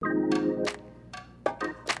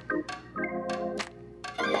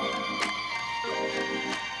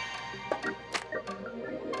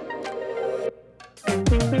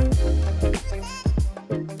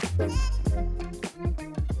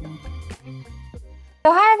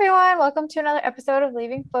So, hi everyone, welcome to another episode of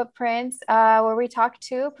Leaving Footprints, where we talk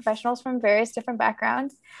to professionals from various different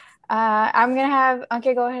backgrounds. I'm gonna have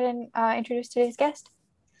Anke go ahead and introduce today's guest.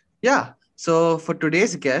 Yeah. So for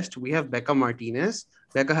today's guest, we have Bekah Martinez.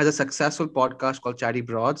 Bekah has a successful podcast called Chatty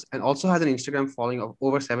Broads and also has an Instagram following of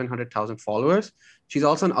over 700,000 followers. She's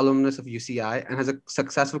also an alumnus of UCI and has a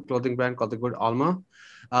successful clothing brand called The Good Alma.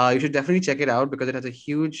 You should definitely check it out because it has a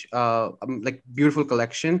huge, beautiful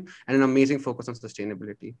collection and an amazing focus on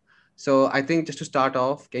sustainability. So I think just to start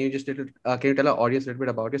off, can you tell our audience a little bit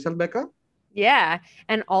about yourself, Bekah? Yeah.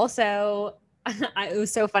 And also, it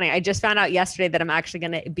was so funny. I just found out yesterday that I'm actually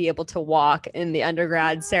going to be able to walk in the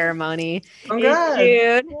undergrad ceremony in Congrats!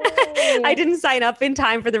 June. I Yay. didn't sign up in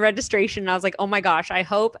time for the registration. And I was like, oh my gosh, I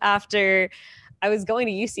hope after I was going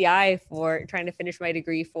to UCI for trying to finish my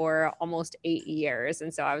degree for almost 8 years.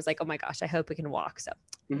 And so I was like, oh my gosh, I hope we can walk. So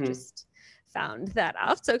Mhm. just found that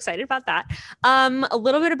out. So excited about that. A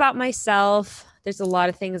little bit about myself. There's a lot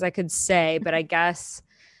of things I could say, but I guess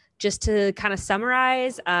just to kind of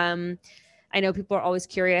summarize, I know people are always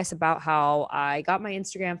curious about how I got my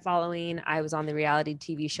Instagram following. I was on the reality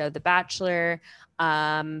TV show The Bachelor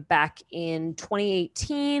back in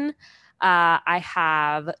 2018. I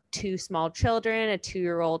have two small children, a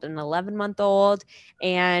 2-year-old and an 11-month-old.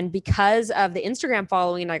 And because of the Instagram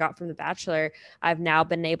following I got from The Bachelor, I've now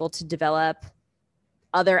been able to develop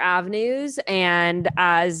other avenues. And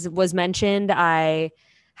as was mentioned, I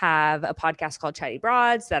have a podcast called Chatty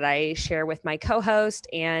Broads that I share with my co-host,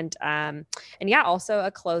 and yeah, also a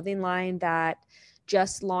clothing line that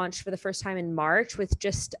just launched for the first time in March with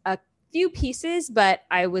just a few pieces. But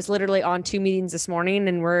I was literally on 2 meetings this morning,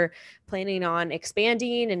 and we're planning on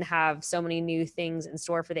expanding and have so many new things in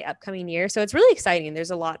store for the upcoming year. So it's really exciting.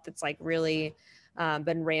 There's a lot that's like really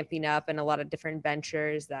been ramping up, and a lot of different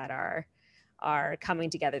ventures that are coming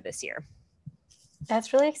together this year.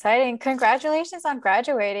 That's really exciting. Congratulations on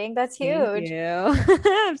graduating. That's Thank huge. you.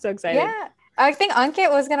 I'm so excited. Yeah. I think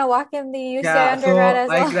Ankit was gonna walk in the UCI Yeah, undergrad so as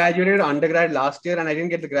I well. graduated undergrad last year and I didn't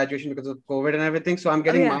get the graduation because of COVID and everything. So I'm Oh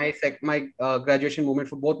getting yeah. my graduation movement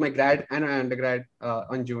for both my grad and my undergrad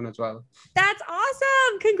on June as well. That's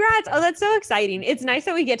awesome. Congrats. Oh, that's so exciting. It's nice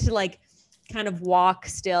that we get to like kind of walk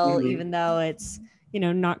still, Hmm. even though it's,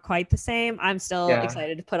 not quite the same. I'm still Yeah.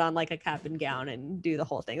 excited to put on like a cap and gown and do the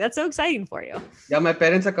whole thing. That's so exciting for you. Yeah, my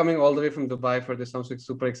parents are coming all the way from Dubai for this. I'm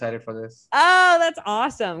super excited for this. Oh, that's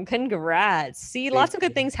awesome. Congrats. See, Thank lots of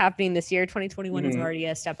good you. things happening this year. 2021 is Mm-hmm. already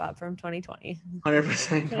a step up from 2020.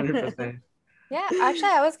 100%, 100%. Yeah,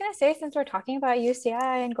 actually, I was gonna say since we're talking about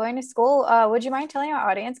UCI and going to school, would you mind telling our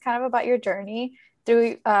audience kind of about your journey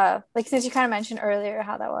through like since you kind of mentioned earlier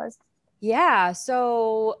how that was? Yeah.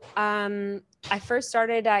 So I first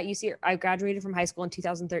started at UC. I graduated from high school in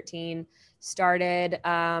 2013, started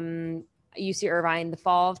UC Irvine the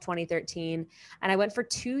fall of 2013. And I went for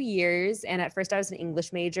 2 years. And at first I was an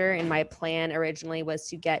English major. And my plan originally was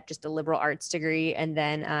to get just a liberal arts degree and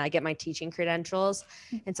then get my teaching credentials.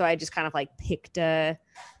 And so I just kind of like picked a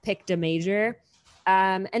major.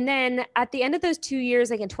 And then at the end of those 2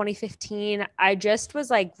 years, like in 2015, I just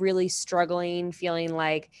was like really struggling, feeling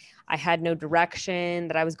like I had no direction,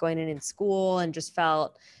 that I was going in school, and just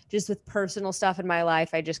felt just with personal stuff in my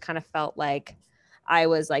life, I just kind of felt like I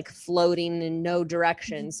was like floating in no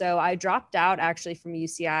direction. So I dropped out actually from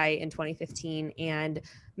UCI in 2015 and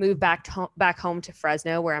moved back home to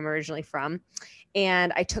Fresno, where I'm originally from.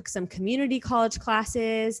 And I took some community college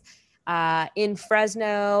classes in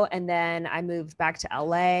Fresno, and then I moved back to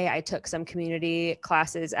LA. I took some community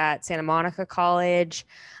classes at Santa Monica College.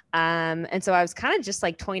 And so I was kind of just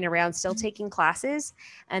like toying around, still taking classes.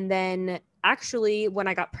 And then actually, when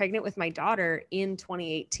I got pregnant with my daughter in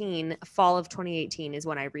 2018, fall of 2018 is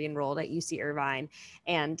when I re-enrolled at UC Irvine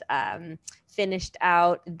and finished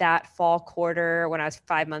out that fall quarter when I was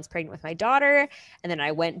 5 months pregnant with my daughter. And then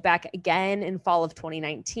I went back again in fall of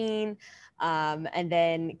 2019. And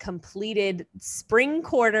then completed spring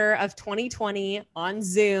quarter of 2020 on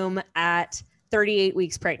Zoom at 38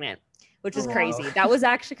 weeks pregnant, which Oh was wow. Wow. crazy. That was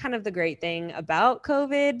actually kind of the great thing about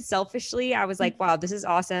COVID. Selfishly, I was like, wow, this is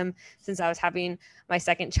awesome. Since I was having my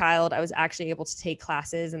second child, I was actually able to take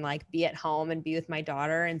classes and like be at home and be with my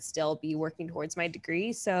daughter and still be working towards my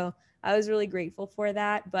degree. So I was really grateful for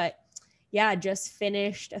that. But yeah, just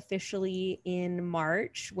finished officially in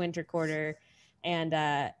March, winter quarter. And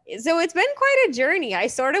so it's been quite a journey. I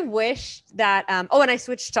sort of wish that, and I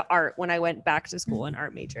switched to art when I went back to school, an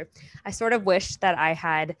art major. I sort of wished that I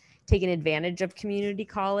had taken advantage of community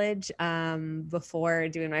college before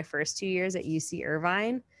doing my first 2 years at UC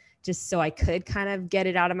Irvine, just so I could kind of get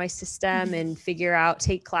it out of my system and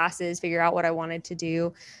take classes, figure out what I wanted to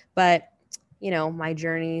do. But my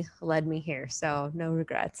journey led me here. So no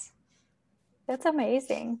regrets. That's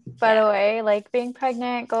amazing. By the way, like being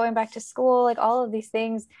pregnant, going back to school, like all of these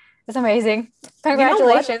things, it's amazing.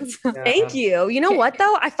 Congratulations. Thank you. You know what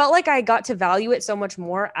though? I felt like I got to value it so much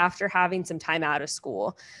more after having some time out of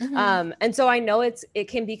school. And so I know it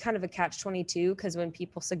can be kind of a catch-22 because when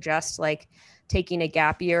people suggest like taking a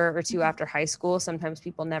gap year or two after high school, sometimes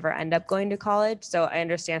people never end up going to college. So I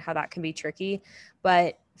understand how that can be tricky.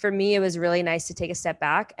 But for me, it was really nice to take a step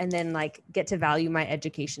back and then like get to value my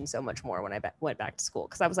education so much more when I went back to school.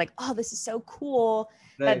 Cause I was like, oh, this is so cool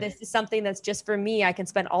that this is something that's just for me. I can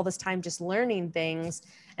spend all this time just learning things.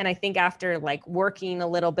 And I think after like working a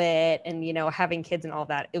little bit and, having kids and all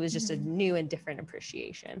that, it was just a new and different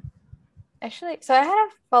appreciation. Actually, so I had a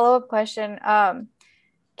follow-up question.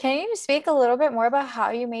 Can you speak a little bit more about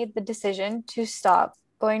how you made the decision to stop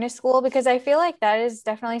going to school? Because I feel like that is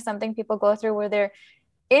definitely something people go through where they're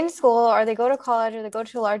in school or they go to college or they go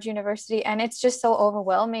to a large university and it's just so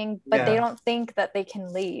overwhelming, but they don't think that they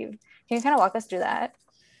can leave. Can you kind of walk us through that?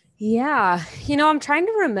 Yeah. I'm trying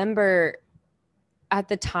to remember at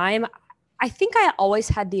the time, I think I always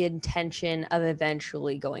had the intention of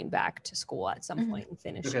eventually going back to school at some point and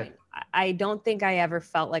finishing. Okay. I don't think I ever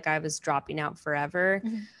felt like I was dropping out forever.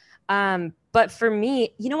 But for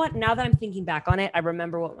me, you know what? Now that I'm thinking back on it, I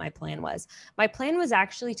remember what my plan was. My plan was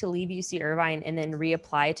actually to leave UC Irvine and then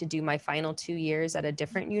reapply to do my final 2 years at a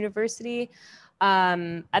different university.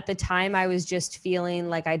 At the time, I was just feeling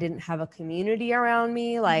like I didn't have a community around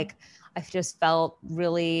me. Like I just felt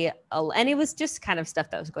really, and it was just kind of stuff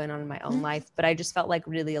that was going on in my own life, but I just felt like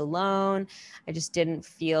really alone. I just didn't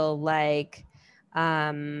feel like,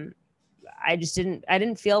 I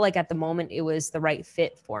didn't feel like at the moment it was the right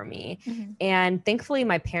fit for me. And thankfully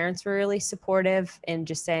my parents were really supportive and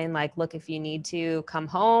just saying like, look, if you need to come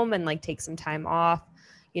home and like take some time off,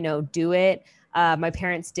 do it. My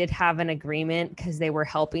parents did have an agreement because they were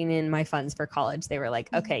helping in my funds for college. They were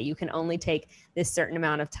like, okay, you can only take this certain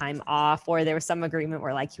amount of time off. Or there was some agreement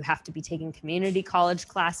where like, you have to be taking community college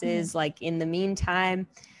classes, like in the meantime.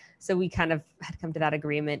 So we kind of had come to that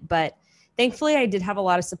agreement, but thankfully I did have a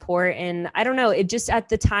lot of support. And I don't know, it just at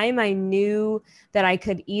the time I knew that I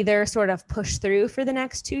could either sort of push through for the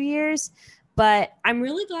next 2 years, but I'm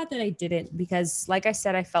really glad that I didn't because like I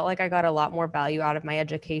said, I felt like I got a lot more value out of my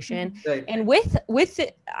education. And with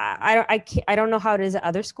it, I don't know how it is at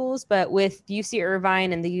other schools, but with UC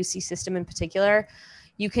Irvine and the UC system in particular,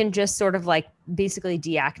 you can just sort of like basically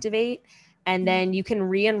deactivate. And then you can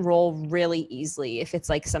re-enroll really easily if it's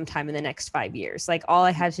like sometime in the next 5 years. Like all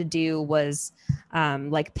I had to do was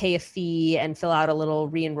like pay a fee and fill out a little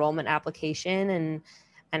re-enrollment application.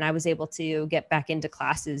 And I was able to get back into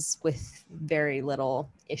classes with very little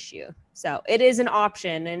issue. So it is an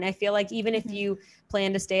option. And I feel like even if you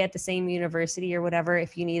plan to stay at the same university or whatever,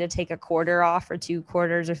 if you need to take a quarter off or 2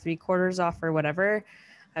 quarters or 3 quarters off or whatever,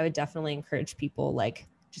 I would definitely encourage people like,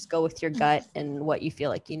 just go with your gut and what you feel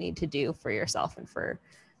like you need to do for yourself and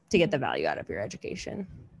to get the value out of your education.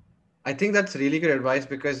 I think that's really good advice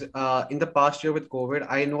because in the past year with COVID,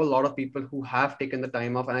 I know a lot of people who have taken the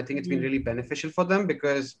time off and I think it's been really beneficial for them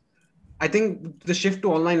because I think the shift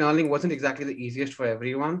to online learning wasn't exactly the easiest for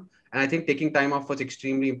everyone. And I think taking time off was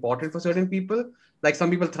extremely important for certain people. Like some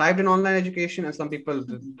people thrived in online education and some people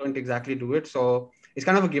don't exactly do it. So it's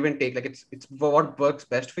kind of a give and take. Like it's what works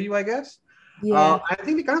best for you, I guess. Yeah. I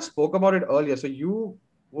think we kind of spoke about it earlier. So you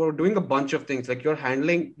were doing a bunch of things like you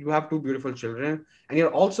have 2 beautiful children and you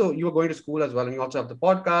were going to school as well. And you also have the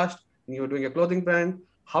podcast and you were doing a clothing brand.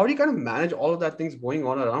 How do you kind of manage all of that things going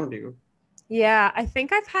on around you? Yeah, I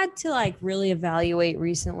think I've had to like really evaluate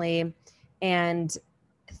recently and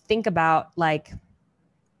think about like,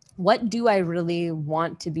 what do I really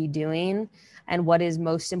want to be doing and what is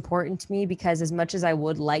most important to me? Because as much as I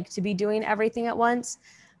would like to be doing everything at once,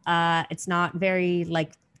 it's not very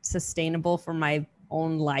like sustainable for my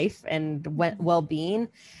own life and well-being.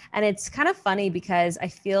 And it's kind of funny because I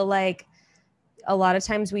feel like a lot of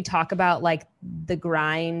times we talk about like the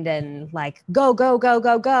grind and like go, go, go,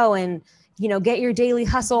 go, go. And, get your daily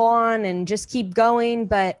hustle on and just keep going.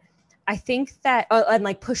 But I think that, and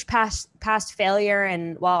like push past failure.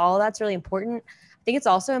 And while all that's really important, I think it's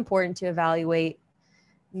also important to evaluate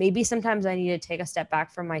maybe sometimes I need to take a step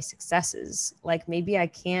back from my successes. Like maybe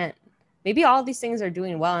all these things are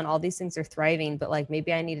doing well and all these things are thriving, but like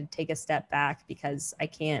maybe I need to take a step back because I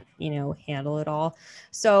can't, handle it all.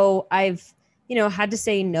 So I've had to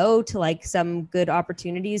say no to like some good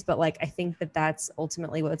opportunities, but like I think that that's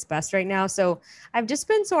ultimately what's best right now. So I've just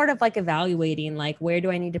been sort of like evaluating like where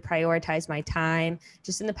do I need to prioritize my time.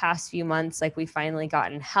 Just in the past few months, like we finally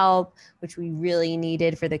gotten help, which we really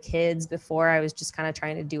needed for the kids. Before I was just kind of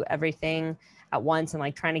trying to do everything at once and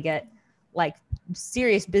like trying to get like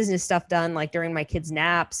serious business stuff done like during my kids'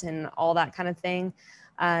 naps and all that kind of thing.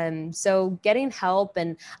 So getting help,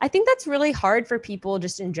 and I think that's really hard for people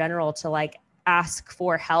just in general to like ask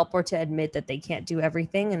for help or to admit that they can't do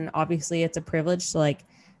everything. And obviously it's a privilege to like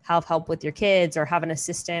have help with your kids or have an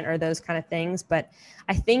assistant or those kind of things. But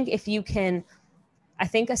I think if you can, I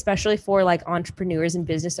think especially for like entrepreneurs and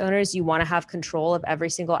business owners, you want to have control of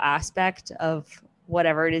every single aspect of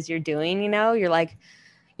whatever it is you're doing. You're like,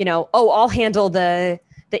 oh, I'll handle the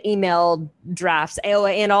email drafts. Oh,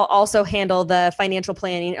 and I'll also handle the financial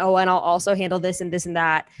planning. Oh, and I'll also handle this and this and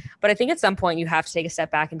that. But I think at some point you have to take a step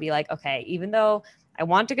back and be like, okay, even though I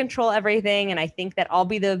want to control everything and I think that I'll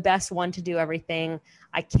be the best one to do everything,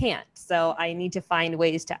 I can't. So I need to find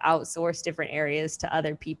ways to outsource different areas to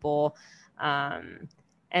other people.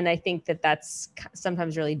 And I think that that's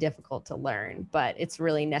sometimes really difficult to learn, but it's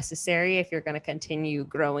really necessary if you're going to continue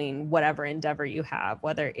growing whatever endeavor you have,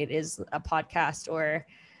 whether it is a podcast or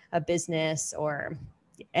a business or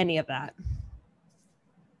any of that.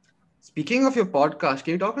 Speaking of your podcast,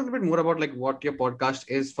 can you talk a little bit more about like what your podcast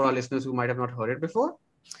is for our listeners who might have not heard it before?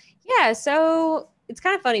 Yeah, so it's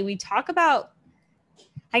kind of funny. We talk about,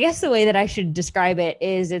 I guess the way that I should describe it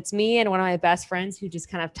is it's me and one of my best friends who just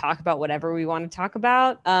kind of talk about whatever we want to talk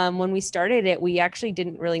about. When we started it, we actually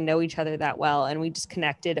didn't really know each other that well, and we just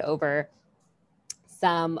connected over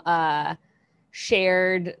some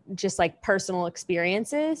shared just like personal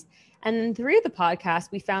experiences. And then through the podcast,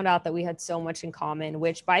 we found out that we had so much in common,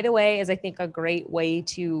 which, by the way, is I think a great way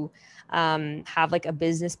to have like a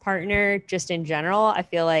business partner just in general. I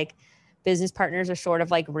feel like business partners are sort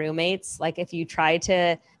of like roommates. Like if you try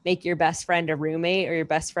to make your best friend a roommate or your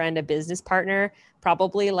best friend a business partner,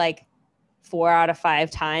 probably like 4 out of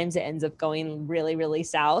 5 times it ends up going really, really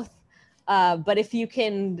south. But if you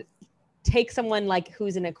can take someone like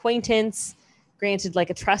who's an acquaintance, granted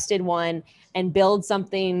like a trusted one, and build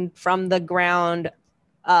something from the ground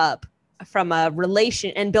up from a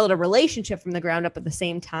relation and build a relationship from the ground up at the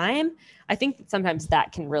same time, I think that sometimes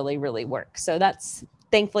that can really, really work. So that's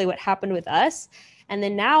thankfully what happened with us. And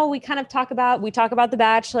then now we kind of talk about The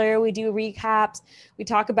Bachelor, we do recaps, we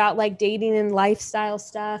talk about like dating and lifestyle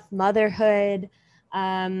stuff, motherhood.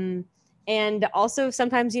 And also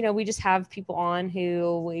sometimes, we just have people on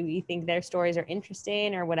who we think their stories are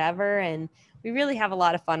interesting or whatever. And we really have a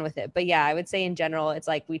lot of fun with it. But yeah, I would say in general, it's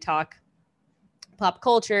like we talk pop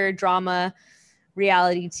culture, drama,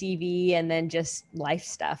 reality TV, and then just life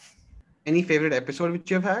stuff. Any favorite episode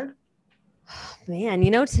which you have had? Man,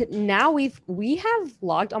 now we have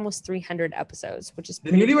logged almost 300 episodes, which is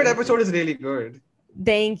the newlywed episode is really good.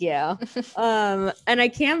 Thank you. And I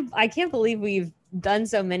can't believe we've done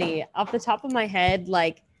so many. Off the top of my head,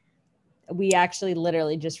 like we actually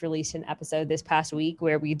literally just released an episode this past week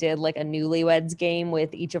where we did like a newlyweds game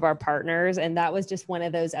with each of our partners. And that was just one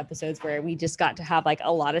of those episodes where we just got to have like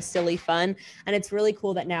a lot of silly fun. And it's really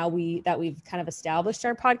cool that now we've kind of established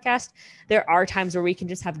our podcast. There are times where we can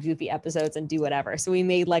just have goofy episodes and do whatever. So we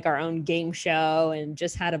made like our own game show and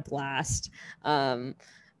just had a blast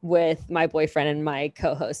with my boyfriend and my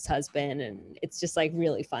co-host's husband. And it's just like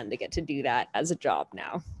really fun to get to do that as a job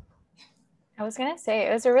now. I was going to say,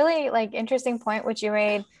 it was a really like interesting point, which you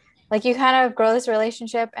made, like you kind of grow this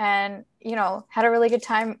relationship and, had a really good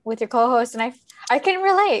time with your co-host. And I can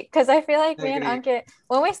relate because I feel like me and Ankit,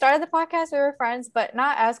 when we started the podcast, we were friends, but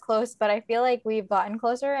not as close, but I feel like we've gotten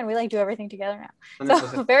closer and we like do everything together now.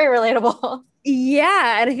 100%. So very relatable.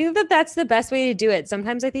 Yeah. And I think that that's the best way to do it.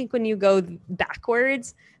 Sometimes I think when you go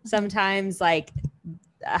backwards, sometimes like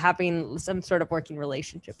having some sort of working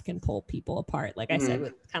relationship can pull people apart, like I said,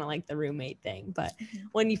 with kind of like the roommate thing. But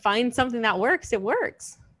when you find something that works, it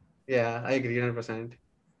works. Yeah, I agree 100%.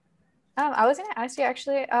 I was going to ask you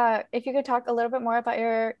actually if you could talk a little bit more about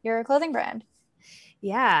your clothing brand.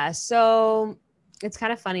 Yeah, so it's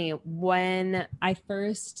kind of funny when I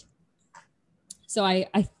first, so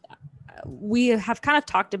we have kind of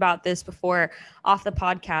talked about this before off the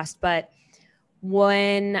podcast, but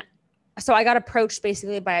so I got approached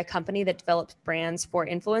basically by a company that develops brands for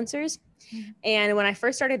influencers. And when I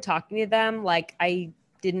first started talking to them, like I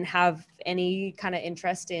didn't have any kind of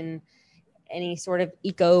interest in any sort of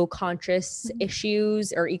eco-conscious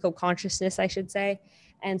issues or eco-consciousness, I should say.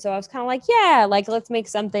 And so I was kind of like, yeah, like let's make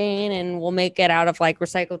something and we'll make it out of like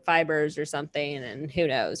recycled fibers or something and who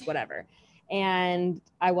knows, whatever. and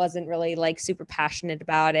I wasn't really like super passionate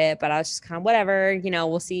about it, but I was just kind of whatever,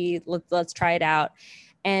 we'll see, let's try it out.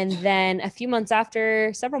 And then several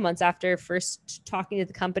months after first talking to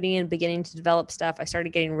the company and beginning to develop stuff, I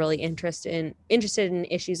started getting really interested in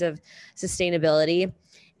issues of sustainability.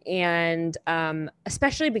 And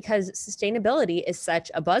especially because sustainability is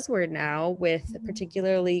such a buzzword now with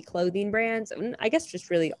particularly clothing brands, and I guess just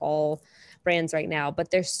really all brands right now,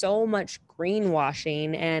 but there's so much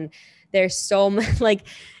greenwashing and there's so much like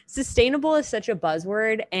sustainable is such a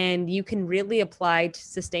buzzword, and you can really apply to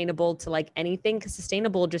sustainable to like anything, because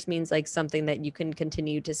sustainable just means like something that you can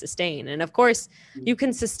continue to sustain. And of course you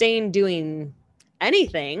can sustain doing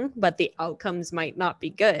anything, but the outcomes might not be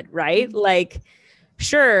good, right? Like,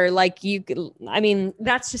 sure, like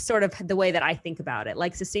that's just sort of the way that I think about it.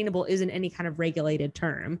 Like, sustainable isn't any kind of regulated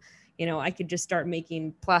term. I could just start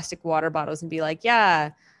making plastic water bottles and be like, yeah,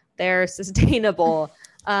 they're sustainable.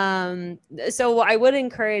 So I would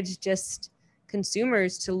encourage just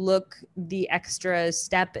consumers to take the extra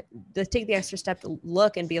step to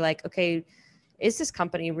look and be like, okay, is this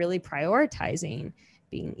company really prioritizing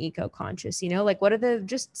being eco-conscious? Like, what are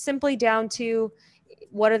just simply down to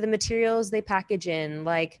what are the materials they package in?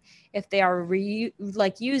 Like, if they are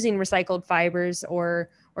using recycled fibers or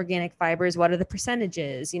organic fibers, what are the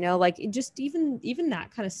percentages? Like, just even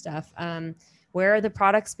that kind of stuff. Where are the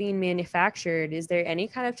products being manufactured? Is there any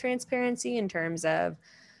kind of transparency in terms of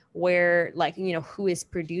where, like, who is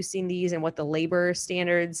producing these and what the labor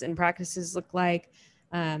standards and practices look like?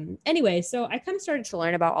 Anyway, so I kind of started to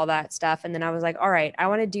learn about all that stuff. And then I was like, all right, I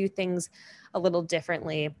want to do things a little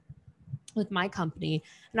differently with my company.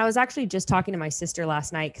 And I was actually just talking to my sister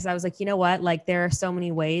last night, because I was like, you know what? Like, there are so many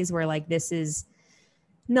ways where like this is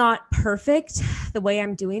not perfect the way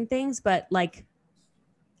I'm doing things, but like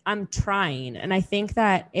I'm trying. And I think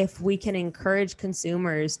that if we can encourage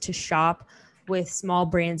consumers to shop with small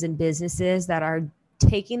brands and businesses that are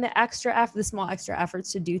taking the small extra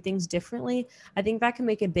efforts to do things differently, I think that can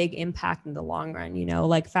make a big impact in the long run.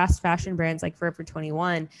 Like fast fashion brands like Forever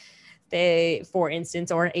 21, they, for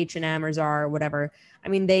instance, or H&M or Zara or whatever, I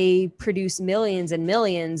mean, they produce millions and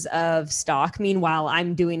millions of stock. Meanwhile,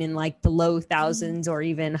 I'm doing in like the low thousands or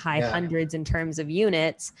even high hundreds in terms of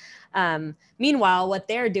units. Meanwhile, what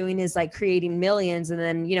they're doing is like creating millions. And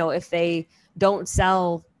then, if they don't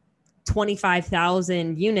sell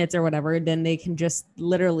 25,000 units or whatever, then they can just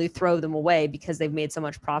literally throw them away because they've made so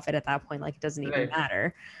much profit at that point. Like, it doesn't even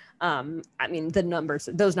matter. I mean,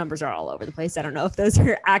 those numbers are all over the place. I don't know if those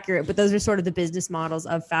are accurate, but those are sort of the business models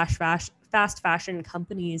of fast fashion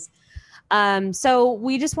companies. So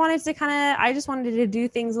we just wanted to I just wanted to do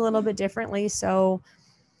things a little bit differently. So,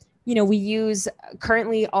 we use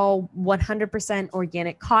currently all 100%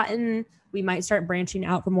 organic cotton. We might start branching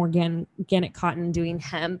out from organic cotton, doing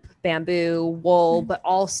hemp, bamboo, wool, but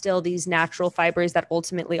all still these natural fibers that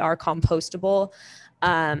ultimately are compostable.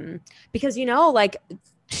 Because, like,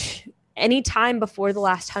 any time before the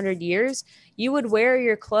last 100 years, you would wear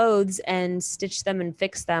your clothes and stitch them and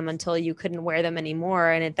fix them until you couldn't wear them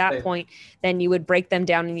anymore. And at that point, then you would break them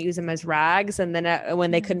down and use them as rags. And then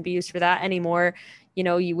when they couldn't be used for that anymore,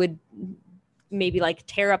 you would maybe like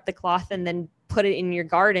tear up the cloth and then put it in your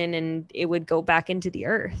garden and it would go back into the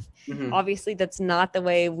earth. Mm-hmm. Obviously, that's not the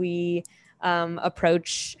way we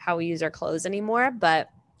approach how we use our clothes anymore, but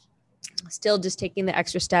still just taking the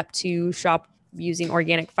extra step to shop using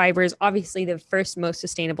organic fibers. Obviously, the first most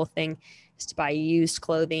sustainable thing is to buy used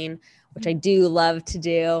clothing, which I do love to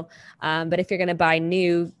do. But if you're going to buy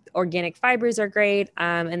new, organic fibers are great.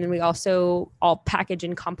 And then we also all package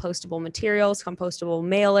in compostable materials, compostable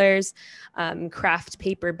mailers, craft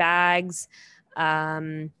paper bags.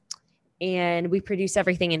 And we produce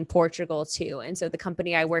everything in Portugal too. And so the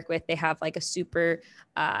company I work with, they have like a super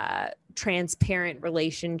transparent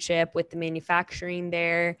relationship with the manufacturing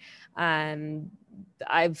there.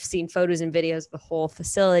 I've seen photos and videos of the whole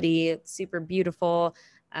facility. It's super beautiful,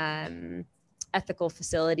 ethical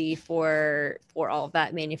facility for all of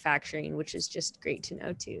that manufacturing, which is just great to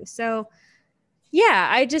know too. So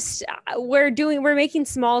yeah, we're making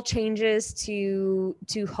small changes to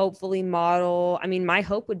hopefully model. I mean, my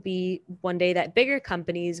hope would be one day that bigger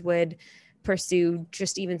companies would pursue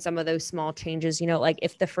just even some of those small changes, like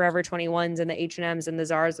if the Forever 21s and the H&Ms and the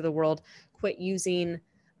Zaras of the world quit using,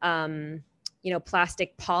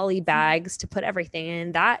 plastic poly bags to put everything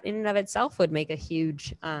in, that in and of itself would make a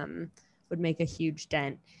huge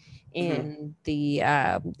dent in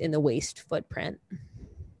the waste footprint.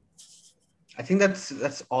 I think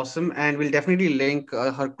that's awesome, and we'll definitely link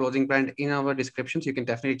her clothing brand in our description, so you can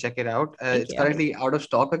definitely check it out. Thank It's you. currently out of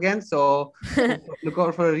stock again, so look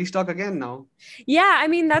out for a restock again now. Yeah, I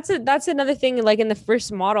mean that's another thing. Like in the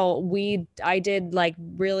first model, I did like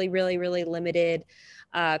really, really, really limited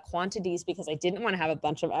quantities because I didn't want to have a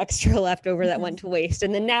bunch of extra leftover that went to waste.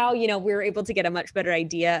 And then now, we were able to get a much better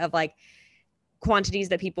idea of like quantities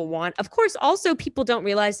that people want. Of course, also people don't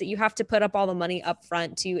realize that you have to put up all the money up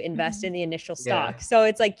front to invest in the initial stock. Yeah. So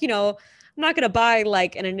it's like, I'm not going to buy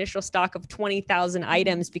like an initial stock of 20,000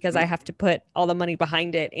 items because I have to put all the money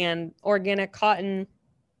behind it. And organic cotton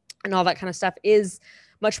and all that kind of stuff is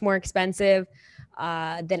much more expensive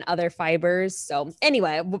than other fibers. So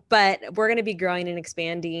anyway, but we're going to be growing and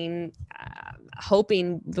expanding,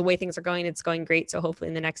 hoping the way things are going, it's going great. So hopefully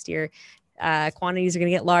in the next year, quantities are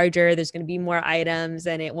going to get larger. There's going to be more items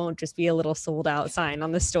and it won't just be a little sold out sign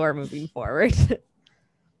on the store moving forward.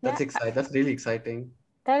 That's exciting. That's really exciting.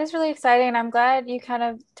 That is really exciting. I'm glad you kind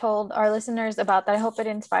of told our listeners about that. I hope it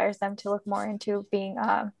inspires them to look more into being,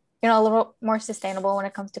 a little more sustainable when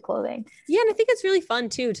it comes to clothing. Yeah. And I think it's really fun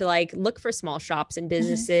too, to like look for small shops and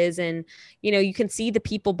businesses and, you can see the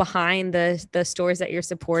people behind the stores that you're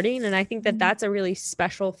supporting. And I think that that's a really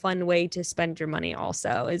special, fun way to spend your money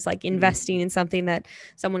also, is like investing in something that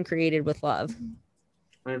someone created with love.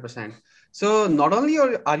 100%. So not only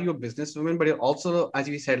are you a businesswoman, but you're also, as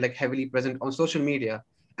you said, like heavily present on social media.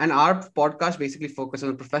 And our podcast basically focuses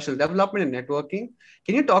on professional development and networking.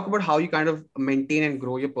 Can you talk about how you kind of maintain and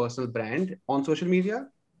grow your personal brand on social media?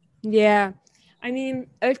 Yeah. I mean,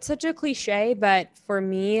 it's such a cliche, but for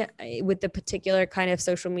me, with the particular kind of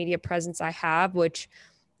social media presence I have, which,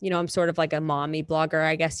 I'm sort of like a mommy blogger,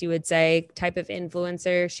 I guess you would say, type of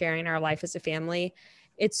influencer, sharing our life as a family.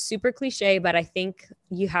 It's super cliche, but I think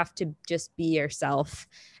you have to just be yourself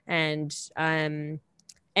and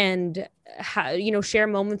share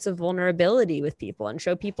moments of vulnerability with people and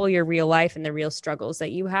show people your real life and the real struggles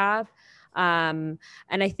that you have. And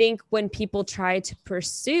I think when people try to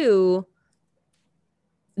pursue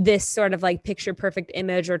this sort of like picture perfect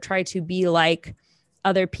image or try to be like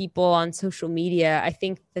other people on social media, I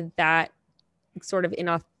think that sort of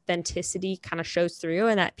inauthenticity kind of shows through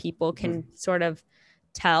and that people can sort of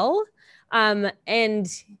tell. And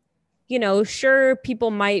sure,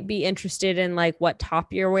 people might be interested in like what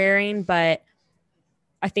top you're wearing, but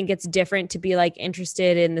I think it's different to be like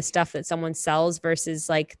interested in the stuff that someone sells versus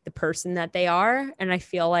like the person that they are. And I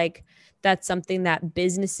feel like that's something that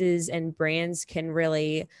businesses and brands can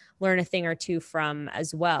really learn a thing or two from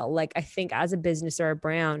as well. Like I think as a business or a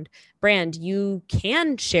brand, you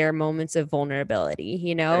can share moments of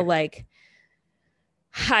vulnerability, Right. like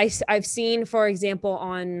I've seen, for example,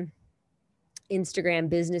 on Instagram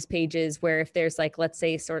business pages where if there's like, let's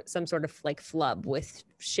say some sort of like flub with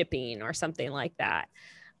shipping or something like that.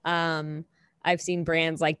 I've seen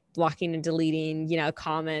brands like blocking and deleting,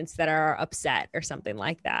 comments that are upset or something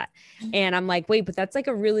like that. And I'm like, wait, but that's like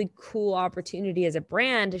a really cool opportunity as a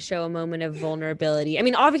brand to show a moment of vulnerability. I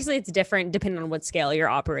mean, obviously it's different depending on what scale you're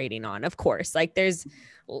operating on, of course. Like there's,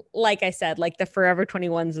 like I said, like the Forever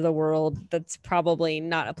 21s of the world, that's probably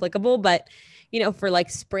not applicable, but for like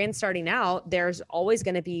brands starting out, there's always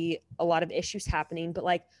going to be a lot of issues happening. But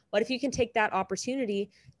like, what if you can take that opportunity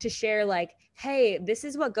to share like, hey, this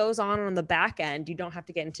is what goes on the back end. You don't have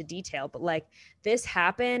to get into detail, but like this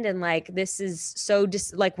happened. And like, this is so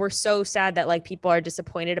like, we're so sad that like people are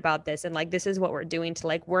disappointed about this. And like, this is what we're doing to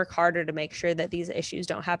like work harder to make sure that these issues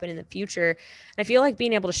don't happen in the future. And I feel like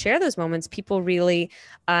being able to share those moments, people really,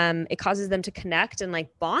 it causes them to connect and like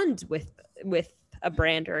bond with a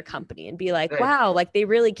brand or a company and be like, wow, like they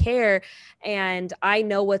really care. And I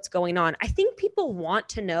know what's going on. I think people want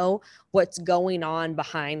to know what's going on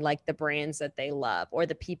behind like the brands that they love or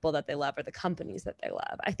the people that they love or the companies that they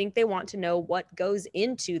love. I think they want to know what goes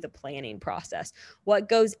into the planning process, what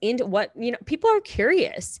goes into what, people are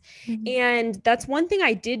curious. And that's one thing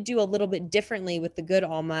I did do a little bit differently with the Good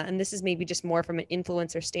Alma. And this is maybe just more from an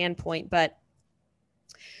influencer standpoint, but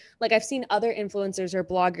like I've seen other influencers or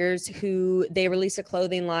bloggers who they release a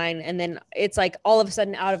clothing line and then it's like all of a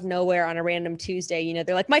sudden out of nowhere on a random Tuesday,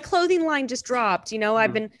 they're like, my clothing line just dropped.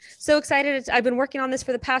 I've been so excited. I've been working on this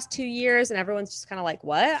for the past 2 years and everyone's just kind of like,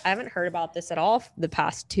 what? I haven't heard about this at all for the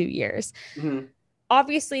past 2 years.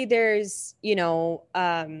 Obviously there's, there's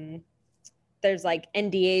like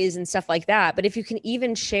NDAs and stuff like that. But if you can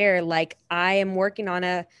even share, like I am working on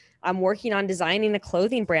a I'm working on designing a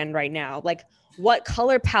clothing brand right now. Like, what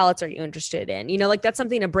color palettes are you interested in? You know, like that's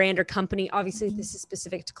something a brand or company, obviously this is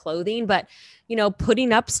specific to clothing, but you know,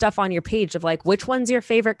 putting up stuff on your page of like, which one's your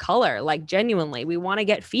favorite color? Like genuinely, we want to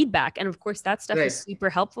get feedback. And of course that stuff is super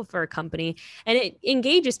helpful for a company, and it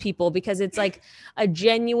engages people because it's like a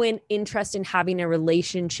genuine interest in having a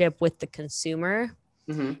relationship with the consumer.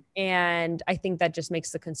 And I think that just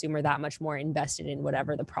makes the consumer that much more invested in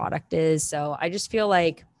whatever the product is. So I just feel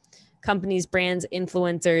like companies, brands,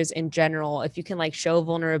 influencers in general, if you can like show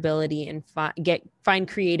vulnerability and find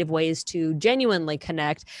creative ways to genuinely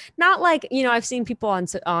connect, not like, you know, I've seen people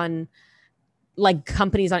on like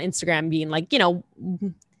companies on Instagram being like, you know,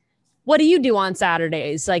 what do you do on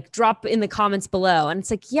Saturdays? Like drop in the comments below. And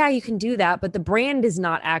it's like, yeah, you can do that, but the brand is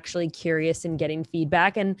not actually curious in getting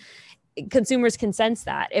feedback, and consumers can sense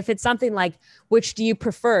that. If it's something like, which do you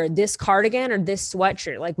prefer, this cardigan or this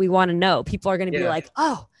sweatshirt? Like we want to know. People are going to be like,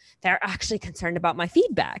 oh, they're actually concerned about my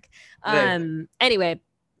feedback. Anyway,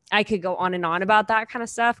 I could go on and on about that kind of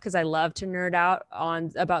stuff because I love to nerd out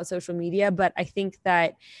about social media. But I think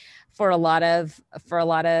that for a lot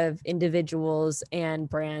of individuals and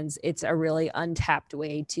brands, it's a really untapped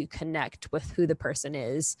way to connect with who the person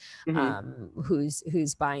is,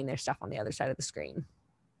 who's buying their stuff on the other side of the screen.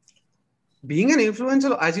 Being an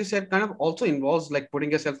influencer, as you said, kind of also involves like putting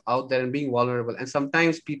yourself out there and being vulnerable. And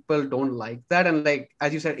sometimes people don't like that. And like,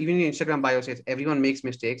 as you said, even in Instagram bio says, everyone makes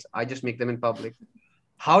mistakes. I just make them in public.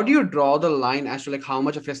 How do you draw the line as to like how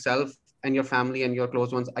much of yourself and your family and your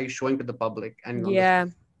close ones are you showing to the public? And I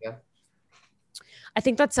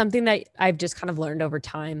think that's something that I've just kind of learned over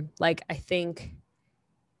time. Like, I think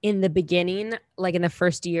in the beginning, like in the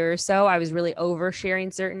first year or so, I was really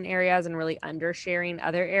oversharing certain areas and really undersharing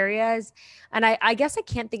other areas. And I guess I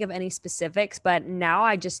can't think of any specifics, but now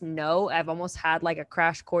I just know I've almost had like a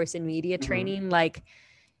crash course in media training. Like,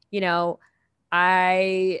 you know,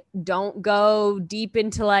 I don't go deep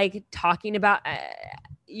into like talking about,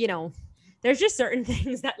 you know, there's just certain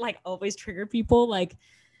things that like always trigger people, like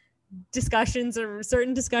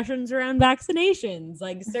certain discussions around vaccinations,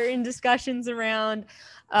 like certain discussions around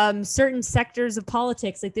certain sectors of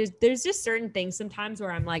politics. Like there's just certain things sometimes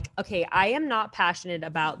where I'm like, okay, I am not passionate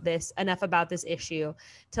about this enough about this issue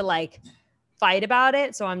to like fight about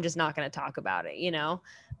it. So I'm just not going to talk about it, you know?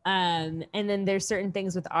 And then there's certain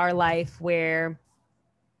things with our life where,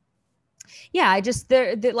 yeah, I just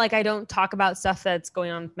like I don't talk about stuff that's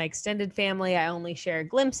going on with my extended family. I only share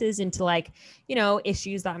glimpses into like, you know,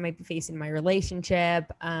 issues that I might be facing in my relationship.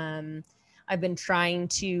 I've been trying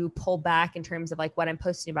to pull back in terms of like what I'm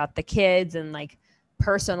posting about the kids and like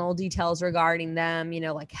personal details regarding them, you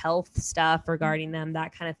know, like health stuff regarding them,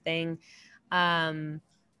 that kind of thing.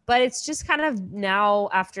 But it's just kind of now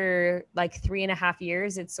after like 3.5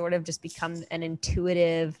 years, it's sort of just become an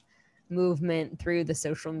intuitive movement through the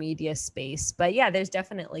social media space. But yeah, there's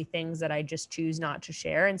definitely things that I just choose not to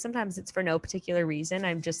share. And sometimes it's for no particular reason.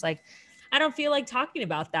 I'm just like, I don't feel like talking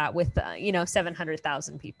about that with,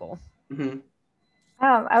 700,000 people.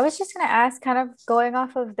 I was just going to ask, kind of going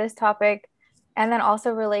off of this topic and then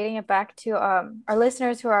also relating it back to our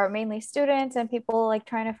listeners who are mainly students and people like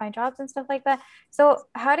trying to find jobs and stuff like that. So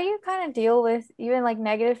how do you kind of deal with even like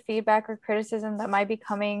negative feedback or criticism that might be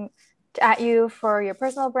coming at you for your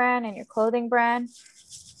personal brand and your clothing brand?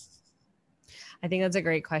 I think that's a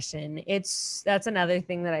great question. That's another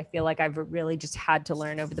thing that I feel like I've really just had to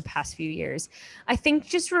learn over the past few years. I think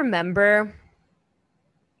just remember,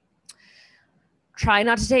 try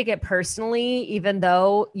not to take it personally, even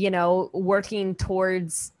though, you know, working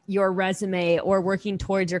towards your resume or working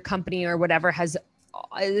towards your company or whatever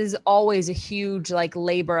is always a huge like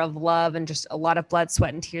labor of love and just a lot of blood,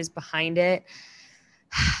 sweat, and tears behind it.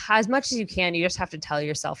 As much as you can, you just have to tell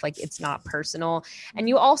yourself like it's not personal. And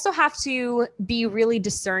you also have to be really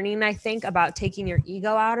discerning, I think, about taking your ego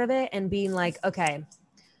out of it and being like, okay,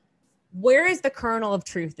 where is the kernel of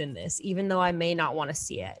truth in this, even though I may not want to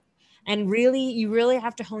see it? And really, you really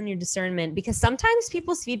have to hone your discernment, because sometimes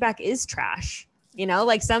people's feedback is trash. You know,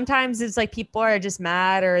 like sometimes it's like people are just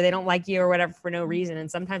mad or they don't like you or whatever for no reason.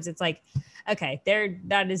 And sometimes it's like, okay,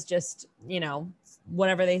 that is just, you know,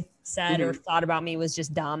 whatever they said or thought about me was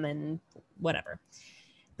just dumb and whatever.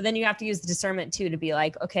 But then you have to use the discernment too to be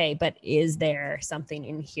like, okay, but is there something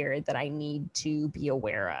in here that I need to be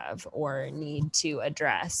aware of or need to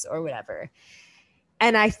address or whatever?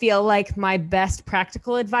 And I feel like my best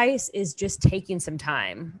practical advice is just taking some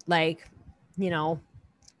time. Like, you know,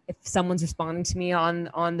 if someone's responding to me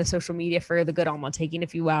on the social media for the good, I'm taking a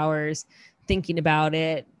few hours thinking about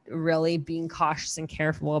it, really being cautious and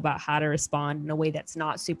careful about how to respond in a way that's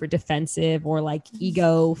not super defensive or like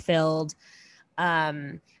ego filled.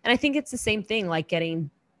 And I think it's the same thing, like getting,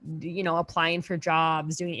 applying for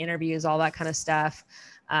jobs, doing interviews, all that kind of stuff.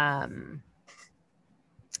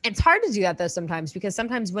 It's hard to do that though sometimes, because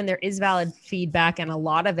sometimes when there is valid feedback and a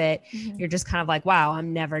lot of it, you're just kind of like, wow,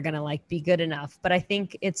 I'm never going to like be good enough. But I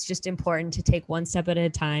think it's just important to take one step at a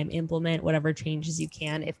time, implement whatever changes you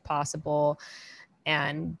can if possible,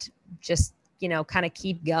 and just, kind of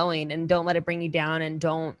keep going and don't let it bring you down, and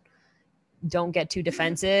don't get too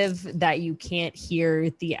defensive that you can't hear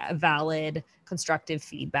the valid constructive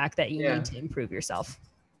feedback that you need to improve yourself.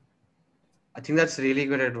 I think that's really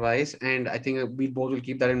good advice. And I think we both will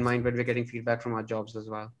keep that in mind when we're getting feedback from our jobs as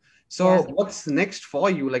well. So what's next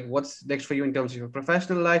for you? Like, what's next for you in terms of your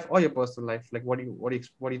professional life or your personal life? Like, what do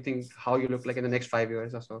you think, how you look like in the next 5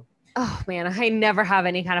 years or so? Oh man, I never have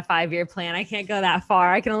any kind of 5-year plan. I can't go that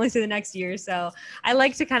far. I can only see the next year. So I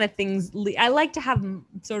like to I like to have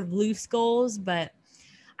sort of loose goals, but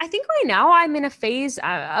I think right now I'm in a phase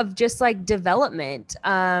of just like development.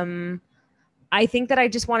 I think that I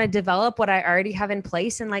just want to develop what I already have in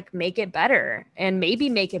place and like make it better and maybe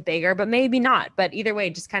make it bigger, but maybe not. But either way,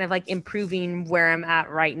 just kind of like improving where I'm at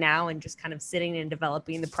right now and just kind of sitting and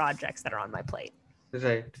developing the projects that are on my plate.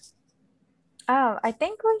 Right. I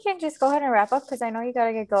think we can just go ahead and wrap up because I know you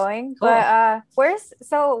gotta get going. Cool. But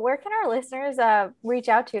where can our listeners reach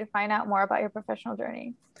out to find out more about your professional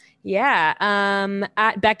journey? Yeah.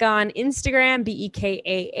 At Bekah on Instagram,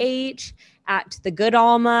 Bekah. At The Good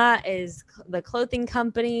Alma is the clothing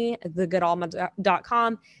company,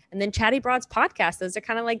 thegoodalma.com, and then Chatty Broads podcast. Those are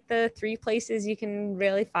kind of like the 3 places you can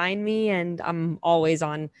really find me. And I'm always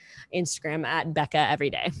on Instagram at Bekah every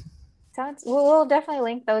day. We'll definitely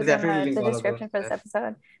link those in the description for this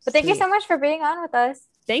episode. But thank you so much for being on with us.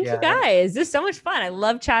 Thank you guys. This is so much fun. I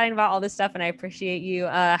love chatting about all this stuff, and I appreciate you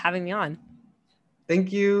having me on.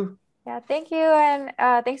 Thank you. Yeah, thank you. And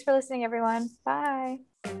thanks for listening, everyone. Bye.